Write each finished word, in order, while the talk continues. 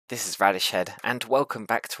this is Radishhead, and welcome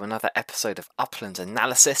back to another episode of Upland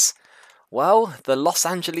Analysis. Well, the Los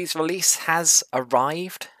Angeles release has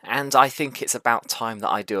arrived, and I think it's about time that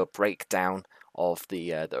I do a breakdown of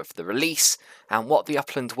the release and what the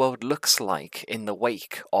Upland world looks like in the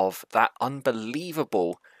wake of that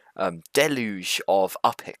unbelievable deluge of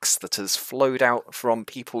UPIX that has flowed out from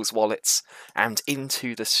people's wallets and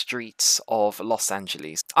into the streets of Los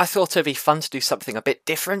Angeles. I thought it'd be fun to do something a bit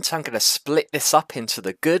different. I'm going to split this up into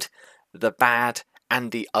the good, the bad,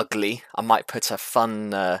 and the ugly. I might put a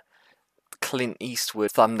fun Clint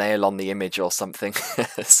Eastwood thumbnail on the image or something.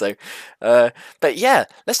 But yeah,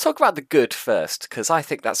 let's talk about the good first, because I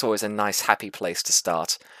think that's always a nice, happy place to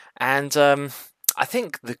start. And I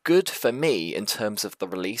think the good for me in terms of the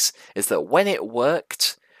release is that when it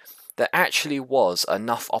worked, there actually was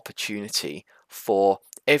enough opportunity for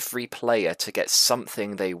every player to get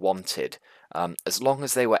something they wanted, as long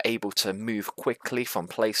as they were able to move quickly from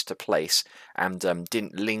place to place and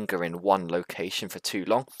didn't linger in one location for too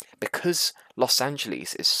long. Because Los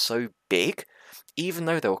Angeles is so big, even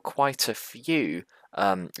though there were quite a few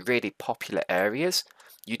really popular areas,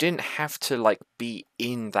 you didn't have to be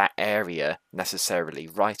in that area necessarily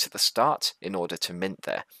right at the start in order to mint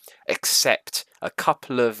there, except a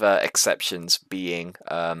couple of exceptions being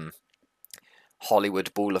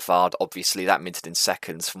Hollywood Boulevard. Obviously that minted in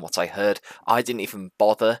seconds from what I heard. I didn't even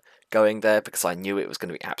bother going there because I knew it was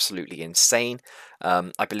going to be absolutely insane.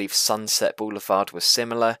 I believe Sunset Boulevard was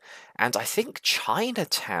similar, and I think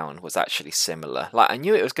Chinatown was actually similar. I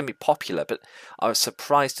knew it was going to be popular, but I was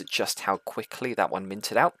surprised at just how quickly that one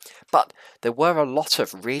minted out. But there were a lot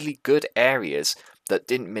of really good areas that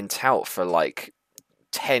didn't mint out for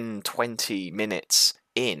 10-20 minutes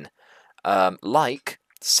in, like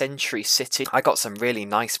Century City. I got some really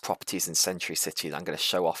nice properties in Century City that I'm going to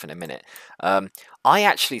show off in a minute. I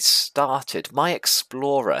actually started my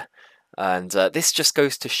Explorer, and this just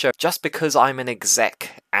goes to show, just because I'm an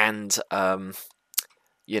exec and I'm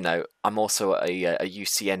also a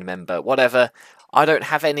UCN member, whatever, I don't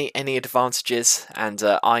have any advantages, and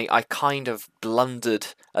I kind of blundered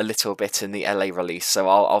a little bit in the LA release, so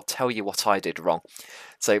I'll tell you what I did wrong.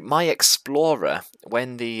 So my Explorer,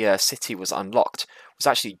 when the city was unlocked, was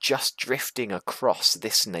actually just drifting across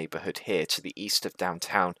this neighborhood here to the east of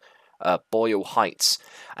downtown Boyle Heights,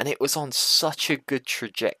 and it was on such a good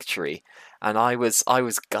trajectory, and I was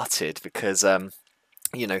gutted because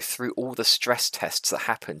through all the stress tests that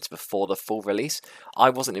happened before the full release, I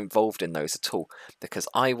wasn't involved in those at all, because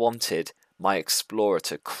I wanted my Explorer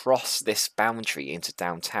to cross this boundary into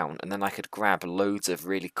downtown, and then I could grab loads of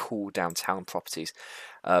really cool downtown properties.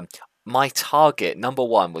 My target number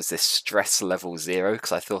one was this Stress Level 0,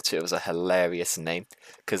 because I thought it was a hilarious name,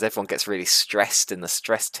 because everyone gets really stressed in the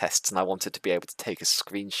stress tests, and I wanted to be able to take a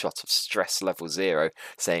screenshot of Stress Level 0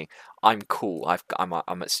 saying, I'm cool,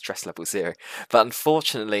 I'm at Stress Level 0. But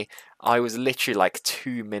unfortunately, I was literally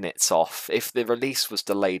 2 minutes off. If the release was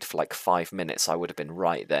delayed for 5 minutes, I would have been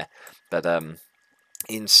right there. But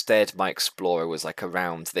instead, my Explorer was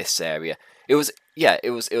around this area. It was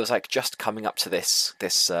just coming up to this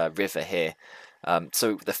river here.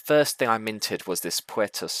 So the first thing I minted was this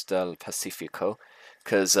Puerto del Pacifico,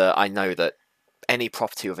 because I know that any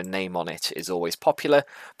property with a name on it is always popular.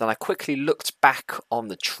 Then I quickly looked back on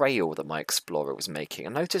the trail that my Explorer was making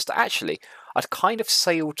and noticed that actually I'd kind of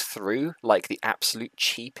sailed through the absolute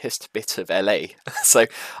cheapest bit of LA. So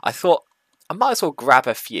I thought I might as well grab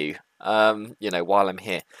a few, while I'm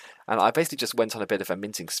here. And I basically just went on a bit of a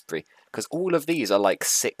minting spree, because all of these are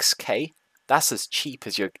 6k. That's as cheap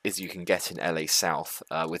as you can get in LA South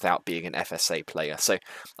without being an FSA player. So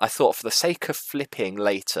I thought, for the sake of flipping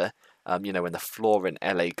later, when the floor in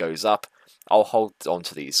LA goes up, I'll hold on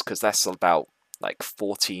to these, because that's about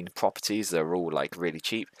 14 properties. They're all really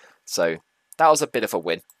cheap. So that was a bit of a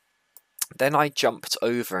win. Then I jumped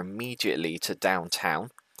over immediately to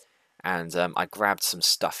downtown, and I grabbed some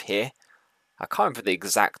stuff here. I can't remember the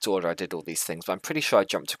exact order I did all these things, but I'm pretty sure I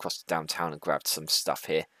jumped across to downtown and grabbed some stuff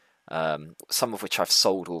here, some of which I've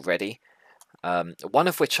sold already. One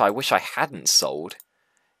of which I wish I hadn't sold.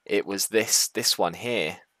 It was this one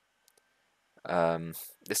here.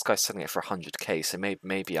 This guy's selling it for 100k, so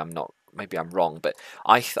maybe I'm wrong, but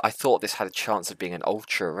I thought this had a chance of being an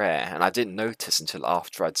ultra rare, and I didn't notice until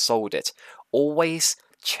after I'd sold it. Always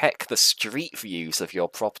check the street views of your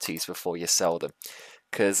properties before you sell them,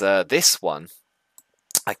 because this one,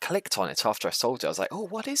 I clicked on it after I sold it. I was like, oh,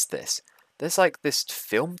 what is this? There's this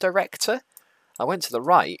film director. I went to the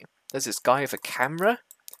right. There's this guy with a camera.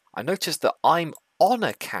 I noticed that I'm on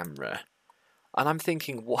a camera, and I'm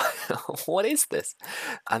thinking, what is this?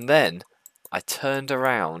 And then I turned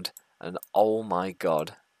around, and oh my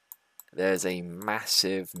god, There's a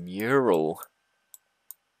massive mural.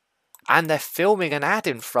 And they're filming an ad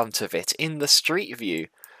in front of it in the street view.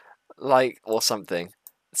 Like, or something.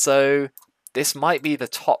 So this might be the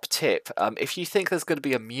top tip. If you think there's going to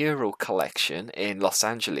be a mural collection in Los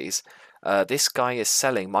Angeles, this guy is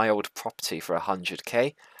selling my old property for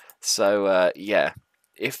 100k. So yeah,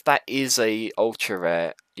 if that is a ultra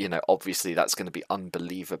rare, you know, obviously that's going to be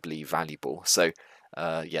unbelievably valuable. So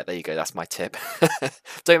yeah, there you go. That's my tip.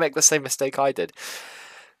 Don't make the same mistake I did.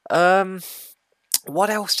 What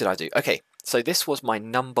else did I do? Okay, so this was my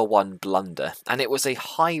 #1 blunder, and it was a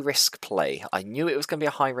high-risk play. I knew it was going to be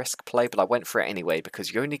a high-risk play, but I went for it anyway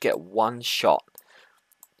because you only get one shot.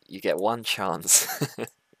 You get one chance,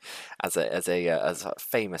 as a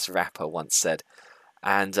famous rapper once said.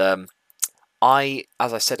 And as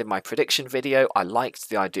I said in my prediction video, I liked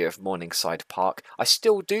the idea of Morningside Park. I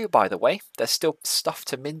still do, by the way. There's still stuff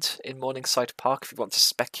to mint in Morningside Park if you want to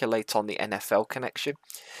speculate on the NFL connection.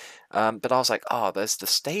 But I was like, oh, there's the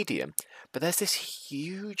stadium. But there's this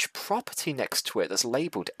huge property next to it that's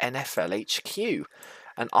labelled NFL HQ.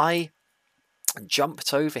 And I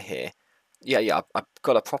jumped over here. Yeah, I've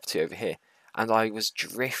got a property over here. And I was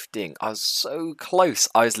drifting. I was so close.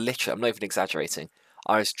 I was literally, I'm not even exaggerating.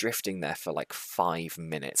 I was drifting there for like 5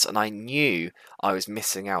 minutes. And I knew I was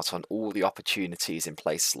missing out on all the opportunities in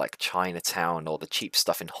places like Chinatown or the cheap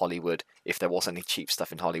stuff in Hollywood, if there was any cheap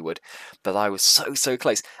stuff in Hollywood. But I was so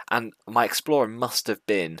close. And my Explorer must have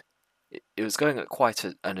been, it was going at quite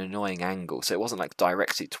an annoying angle. So it wasn't like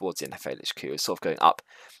directly towards the NFL HQ. It was sort of going up.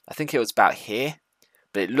 I think it was about here.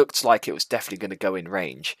 But it looked like it was definitely going to go in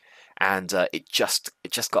range. And it just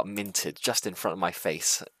got minted just in front of my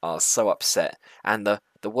face. I was so upset. And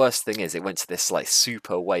the worst thing is, it went to this like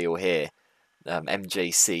super whale here,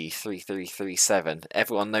 MJC 3337.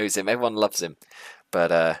 Everyone knows him. Everyone loves him.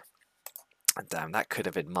 But damn, that could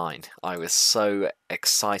have been mine. I was so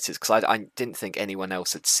excited because I didn't think anyone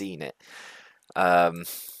else had seen it.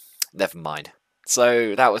 Never mind.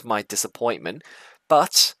 So that was my disappointment.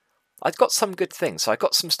 But I'd got some good things. So I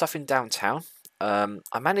got some stuff in downtown.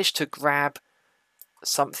 I managed to grab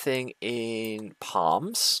something in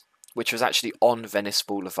Palms, which was actually on Venice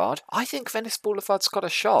Boulevard. I think Venice Boulevard's got a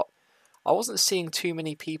shot. I wasn't seeing too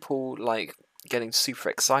many people like getting super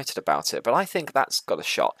excited about it, but I think that's got a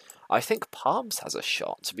shot. I think Palms has a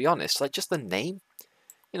shot, to be honest. Like, just the name,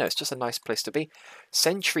 you know, it's just a nice place to be.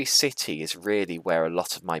 Century City is really where a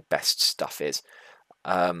lot of my best stuff is.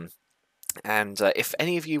 And if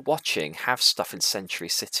any of you watching have stuff in Century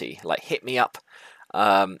City, like, hit me up.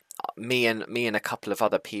 Me and a couple of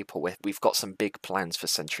other people, we've got some big plans for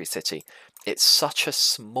Century City. It's such a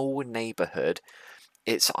small neighborhood.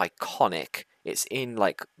 It's iconic. It's in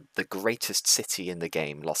like the greatest city in the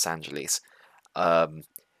game, Los Angeles. And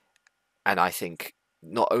I think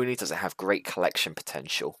not only does it have great collection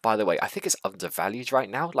potential, by the way, I think it's undervalued right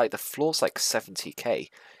now. Like, the floor's like 70k.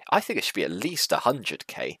 I think it should be at least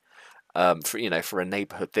 100k. For a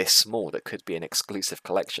neighborhood this small that could be an exclusive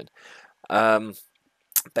collection.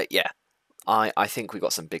 But yeah, I think we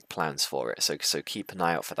got some big plans for it, so keep an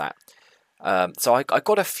eye out for that. So I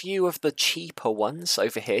got a few of the cheaper ones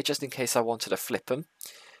over here just in case I wanted to flip them,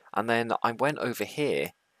 and then I went over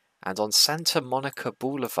here, and on Santa Monica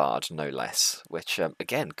Boulevard, no less, which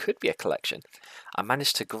again could be a collection, I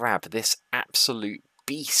managed to grab this absolute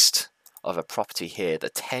beast of a property here, the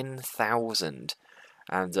 10,000.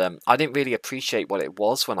 And I didn't really appreciate what it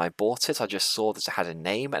was when I bought it. I just saw that it had a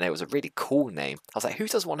name, and it was a really cool name. I was like, who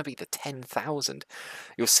does want to be the 10,000?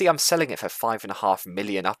 You'll see I'm selling it for 5.5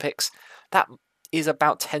 million UPIX. That is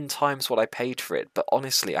about 10 times what I paid for it. But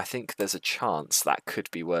honestly, I think there's a chance that could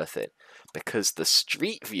be worth it. Because the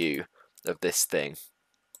street view of this thing...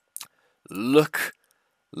 Look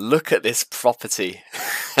at this property.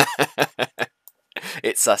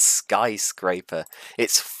 It's a skyscraper.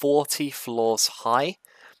 It's 40 floors high.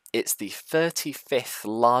 It's the 35th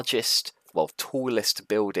largest, well, tallest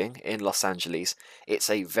building in Los Angeles. It's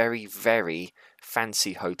a very, very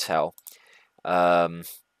fancy hotel.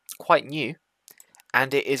 Quite new.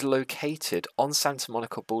 And it is located on Santa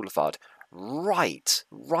Monica Boulevard, right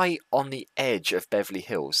on the edge of Beverly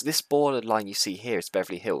Hills. This borderline you see here is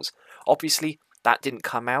Beverly Hills. Obviously, that didn't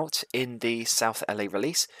come out in the South LA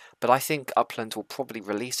release, but I think Upland will probably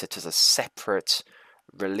release it as a separate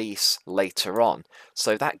release later on.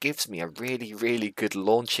 So that gives me a really, really good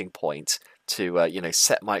launching point to,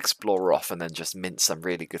 set my Explorer off and then just mint some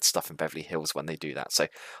really good stuff in Beverly Hills when they do that. So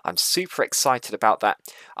I'm super excited about that.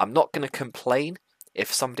 I'm not going to complain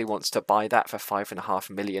if somebody wants to buy that for 5.5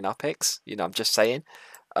 million UPIX. I'm just saying.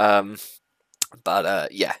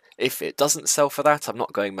 But yeah, if it doesn't sell for that, I'm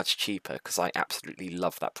not going much cheaper because I absolutely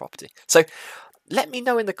love that property. So let me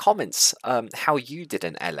know in the comments how you did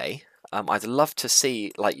in LA. I'd love to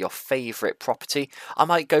see like your favorite property. I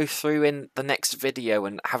might go through in the next video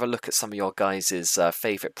and have a look at some of your guys'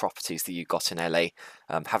 favorite properties that you got in LA.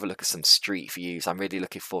 Have a look at some street views. I'm really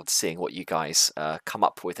looking forward to seeing what you guys come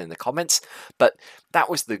up with in the comments. But that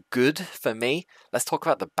was the good for me. Let's talk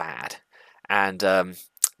about the bad. And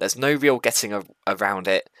there's no real getting around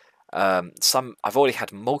it. I've already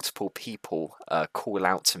had multiple people call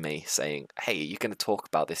out to me saying, "Hey, are you going to talk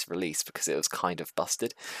about this release because it was kind of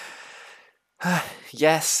busted?"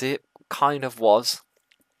 Yes, it kind of was.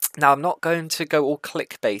 Now, I'm not going to go all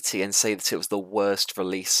clickbaity and say that it was the worst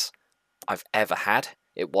release I've ever had.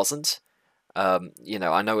 It wasn't. You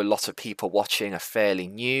know, I know a lot of people watching are fairly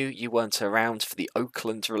new. You weren't around for the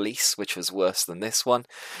Oakland release, which was worse than this one.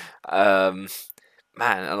 Man,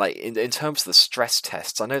 like in terms of the stress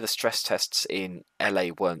tests, I know the stress tests in LA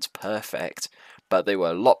weren't perfect, but they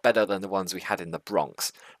were a lot better than the ones we had in the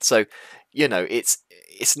Bronx. So, you know, it's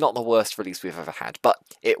not the worst release we've ever had, but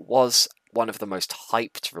it was one of the most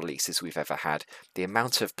hyped releases we've ever had. The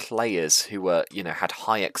amount of players who were, you know, had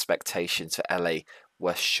high expectations for LA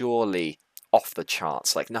were surely off the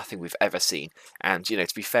charts, like nothing we've ever seen. And, you know,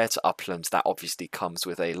 to be fair to Upland, that obviously comes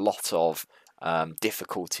with a lot of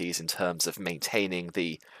difficulties in terms of maintaining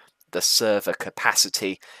the server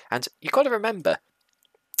capacity. And you've got to remember,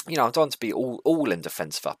 you know, I don't want to be all in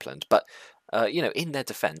defence of Upland, but you know, in their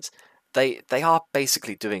defence, they are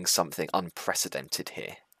basically doing something unprecedented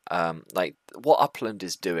here. Like what Upland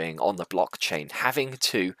is doing on the blockchain, having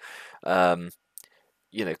to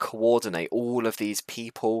you know, coordinate all of these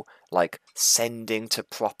people, like sending to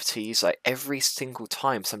properties. Like every single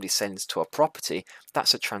time somebody sends to a property,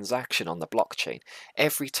 that's a transaction on the blockchain.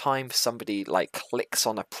 Every time somebody like clicks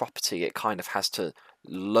on a property, it kind of has to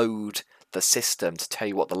load the system to tell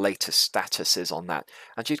you what the latest status is on that.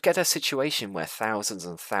 And you'd get a situation where thousands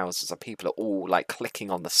and thousands of people are all like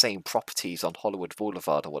clicking on the same properties on Hollywood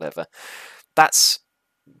Boulevard or whatever. That's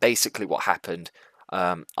basically what happened.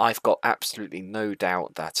 I've got absolutely no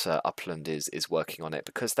doubt that Upland is working on it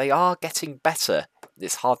because they are getting better.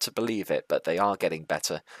 It's hard to believe it, but they are getting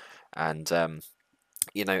better. And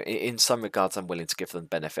you know, in some regards, I'm willing to give them the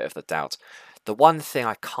benefit of the doubt. The one thing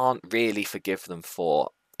I can't really forgive them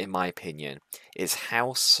for, in my opinion, is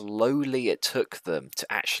how slowly it took them to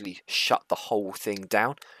actually shut the whole thing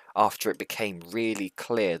down after it became really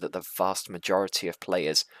clear that the vast majority of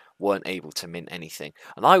players weren't able to mint anything.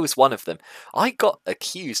 And I was one of them. I got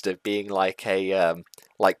accused of being like a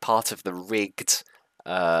like part of the rigged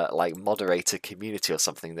like moderator community or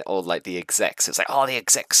something, or like the execs. It's like, oh, the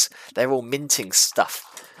execs, they're all minting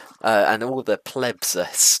stuff. And all the plebs are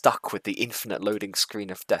stuck with the infinite loading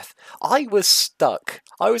screen of death. I was stuck.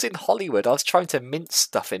 I was in Hollywood. I was trying to mint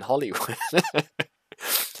stuff in Hollywood.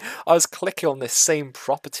 I was clicking on this same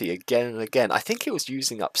property again and again. I think it was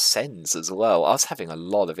using up sends as well. I was having a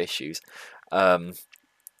lot of issues. Yeah,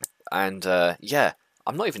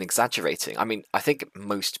 I'm not even exaggerating. I mean, I think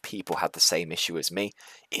most people had the same issue as me.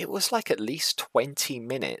 It was like at least 20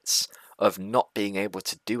 minutes of not being able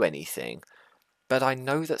to do anything. But I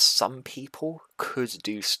know that some people could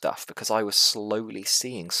do stuff because I was slowly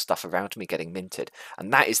seeing stuff around me getting minted.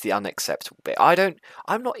 And that is the unacceptable bit.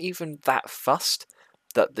 I'm not even that fussed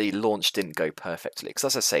that the launch didn't go perfectly. Because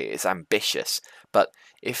as I say, it's ambitious. But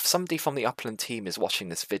if somebody from the Upland team is watching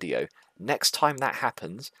this video, next time that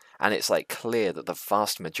happens, and it's like clear that the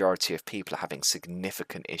vast majority of people are having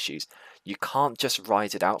significant issues, you can't just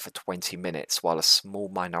ride it out for 20 minutes while a small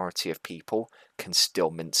minority of people can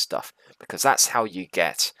still mint stuff, because that's how you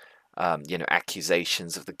get you know,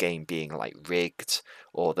 accusations of the game being like rigged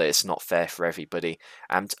or that it's not fair for everybody.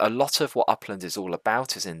 And a lot of what Upland is all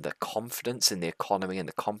about is in the confidence in the economy and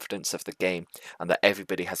the confidence of the game, and that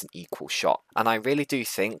everybody has an equal shot. And I really do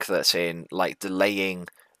think that in like delaying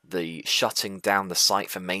the shutting down the site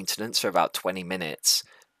for maintenance for about 20 minutes,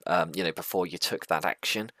 you know, before you took that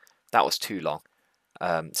action, that was too long.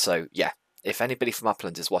 So yeah, if anybody from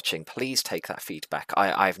Upland is watching, please take that feedback.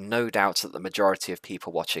 I have no doubt that the majority of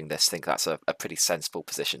people watching this think that's a pretty sensible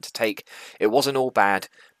position to take. It wasn't all bad,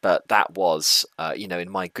 but that was, you know, in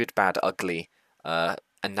my good, bad, ugly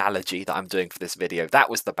analogy that I'm doing for this video, that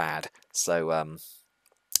was the bad. So,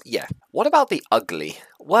 yeah. What about the ugly?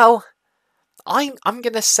 Well, I'm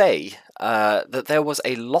going to say that there was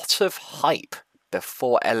a lot of hype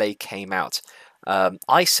before LA came out.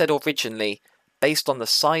 I said originally, based on the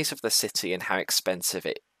size of the city and how expensive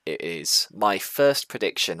it is, my first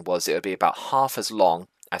prediction was it would be about half as long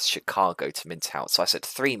as Chicago to mint out. So I said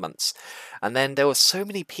 3 months. And then there were so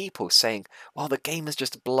many people saying, well, the game has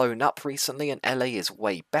just blown up recently and LA is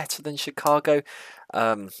way better than Chicago.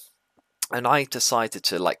 And I decided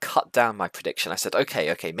to like cut down my prediction. I said,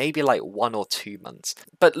 okay, maybe like 1 or 2 months.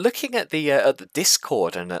 But looking at the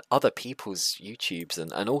Discord and at other people's YouTubes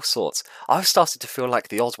and all sorts, I started to feel like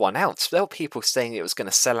the odd one out. There were people saying it was going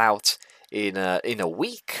to sell out in a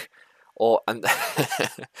week. And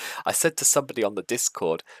I said to somebody on the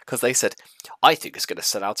Discord, because they said, I think it's going to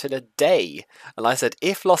sell out in a day. And I said,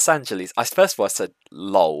 if Los Angeles, first of all I said,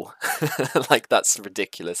 lol, like that's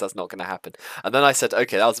ridiculous, that's not going to happen. And then I said,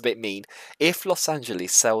 okay, that was a bit mean. If Los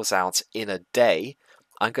Angeles sells out in a day,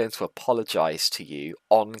 I'm going to apologize to you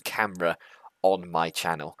on camera on my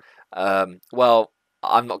channel. Well,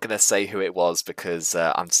 I'm not going to say who it was because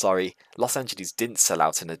I'm sorry, Los Angeles didn't sell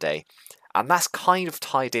out in a day. And that's kind of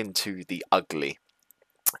tied into the ugly.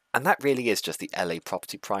 And that really is just the LA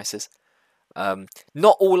property prices.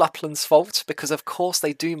 Not all Upland's fault, because of course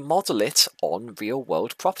they do model it on real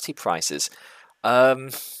world property prices.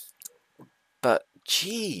 But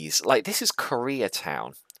geez, like this is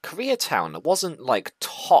Koreatown. Koreatown wasn't like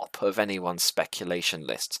top of anyone's speculation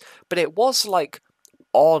lists, but it was like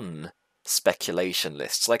on speculation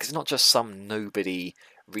lists. Like it's not just some nobody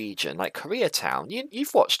region like Koreatown.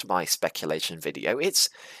 You've watched my speculation video. It's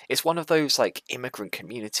one of those like immigrant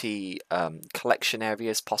community collection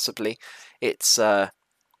areas possibly. It's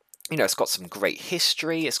it's got some great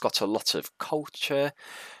history, it's got a lot of culture,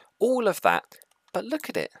 all of that, but look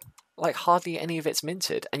at it, like hardly any of it's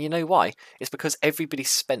minted. And you know why? It's because everybody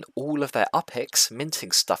spent all of their UPIX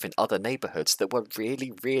minting stuff in other neighborhoods that were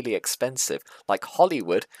really, really expensive. Like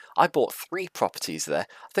Hollywood, I bought 3 properties there.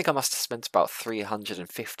 I think I must have spent about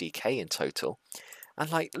 350k in total.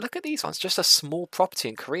 And like, look at these ones, just a small property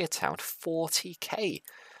in Koreatown, 40k.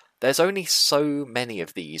 There's only so many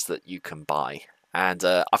of these that you can buy. And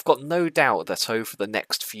I've got no doubt that over the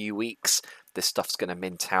next few weeks, this stuff's going to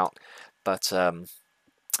mint out. But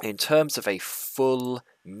in terms of a full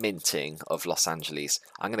minting of Los Angeles,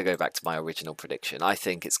 I'm going to go back to my original prediction. I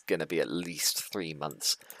think it's going to be at least 3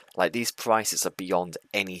 months. Like, these prices are beyond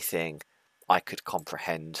anything I could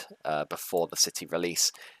comprehend before the city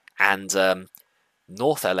release. And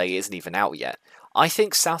North LA isn't even out yet. I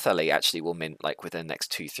think South LA actually will mint like within the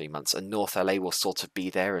next 2-3 months, and North LA will sort of be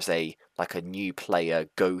there as a new player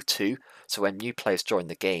go-to. So when new players join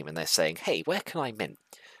the game and they're saying, hey, where can I mint?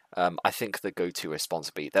 I think the go-to response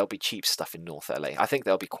will be there'll be cheap stuff in North LA. I think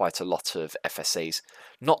there'll be quite a lot of FSAs,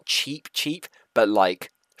 not cheap, but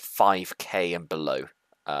like 5k and below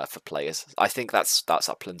for players. I think that's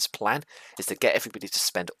Upland's plan, is to get everybody to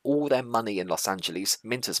spend all their money in Los Angeles,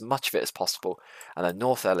 mint as much of it as possible, and then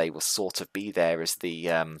North LA will sort of be there as the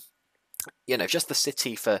just the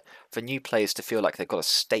city for new players to feel like they've got a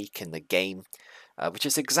stake in the game. Which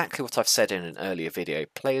is exactly what I've said in an earlier video.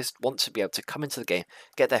 Players want to be able to come into the game,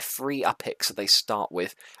 get their free UPIX that they start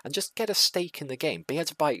with, and just get a stake in the game. Be able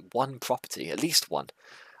to buy one property, at least one.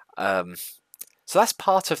 So that's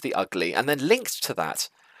part of the ugly. And then linked to that,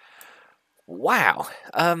 wow,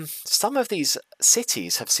 some of these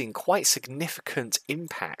cities have seen quite significant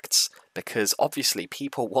impacts because obviously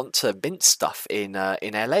people want to mint stuff in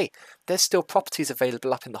LA. There's still properties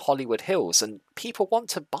available up in the Hollywood Hills, and people want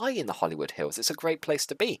to buy in the Hollywood Hills. It's a great place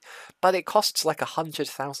to be, but it costs like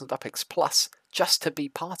 100,000 UPIX plus just to be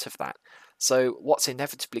part of that. So what's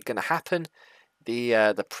inevitably going to happen?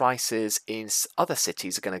 The prices in other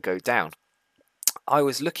cities are going to go down. I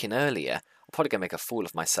was looking earlier. I'm probably going to make a fool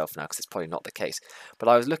of myself now because it's probably not the case. But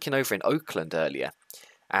I was looking over in Oakland earlier,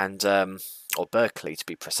 and or Berkeley to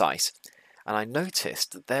be precise, and I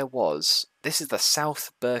noticed that there was, this is the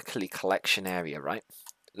South Berkeley collection area, right?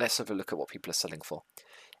 Let's have a look at what people are selling for.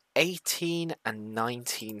 18 and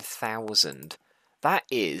 19,000. That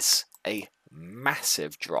is a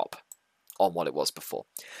massive drop on what it was before.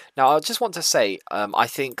 Now, I just want to say, I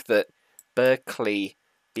think that Berkeley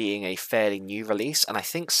being a fairly new release, and I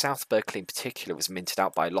think South Berkeley in particular was minted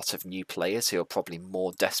out by a lot of new players who are probably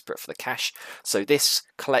more desperate for the cash. So this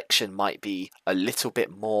collection might be a little bit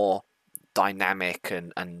more dynamic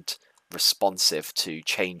and responsive to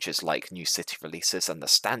changes like new city releases and the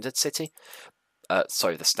standard city. The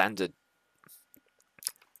standard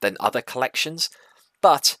than other collections.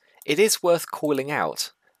 But it is worth calling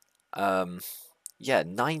out. Yeah,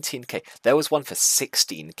 19k. There was one for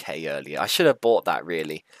 16k earlier. I should have bought that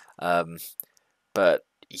really. But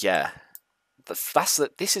yeah,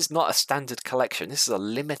 this is not a standard collection. This is a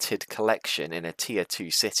limited collection in a tier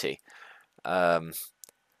 2 city.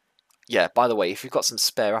 Yeah, by the way, if you've got some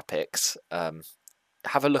spare UPIX,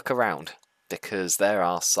 have a look around. because there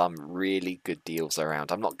are some really good deals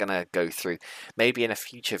around. I'm not going to go through. Maybe in a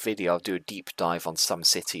future video I'll do a deep dive on some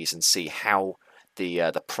cities and see how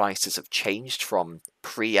the prices have changed from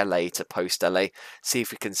pre-LA to post-LA. See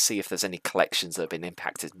if we can see if there's any collections that have been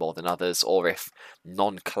impacted more than others, or if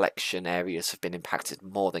non-collection areas have been impacted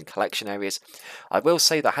more than collection areas. I will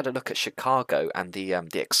say that I had a look at Chicago, and the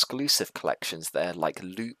exclusive collections there, like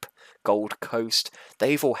Loop, Gold Coast,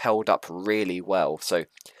 they've all held up really well. So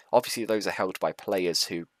obviously those are held by players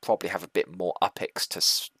who probably have a bit more UPX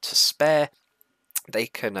to spare. They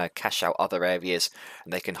can cash out other areas,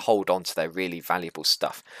 and they can hold on to their really valuable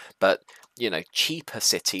stuff. But you know, cheaper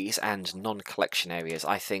cities and non-collection areas,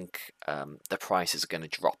 I think the prices are going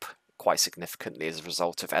to drop quite significantly as a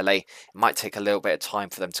result of LA. It might take a little bit of time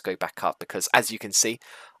for them to go back up, because as you can see,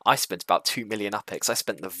 I spent about 2 million UPX. I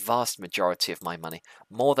spent the vast majority of my money,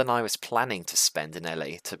 more than I was planning to spend in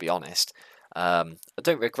LA, to be honest. I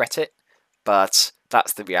don't regret it, but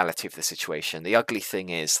that's the reality of the situation. The ugly thing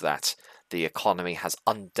is that the economy has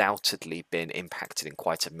undoubtedly been impacted in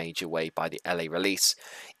quite a major way by the LA release.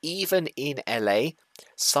 Even in LA,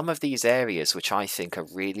 some of these areas, which I think are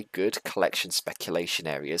really good collection speculation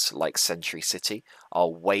areas, like Century City, are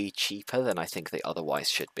way cheaper than I think they otherwise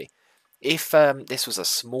should be. If this was a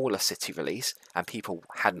smaller city release and people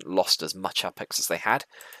hadn't lost as much UPX as they had,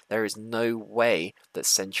 there is no way that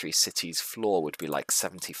Century City's floor would be like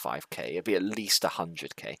 75k. It'd be at least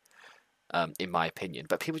 100k. In my opinion,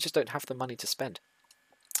 but people just don't have the money to spend.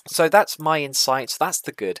 So that's my insights. That's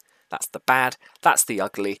the good, that's the bad, that's the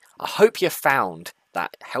ugly. I hope you found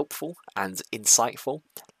that helpful and insightful.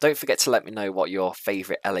 Don't forget to let me know what your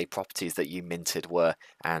favourite LA properties that you minted were,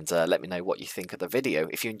 and let me know what you think of the video.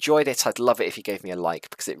 If you enjoyed it, I'd love it if you gave me a like,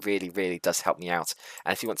 because it really does help me out.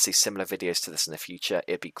 And if you want to see similar videos to this in the future,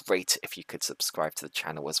 it'd be great if you could subscribe to the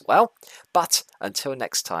channel as well. But until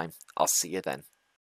next time, I'll see you then.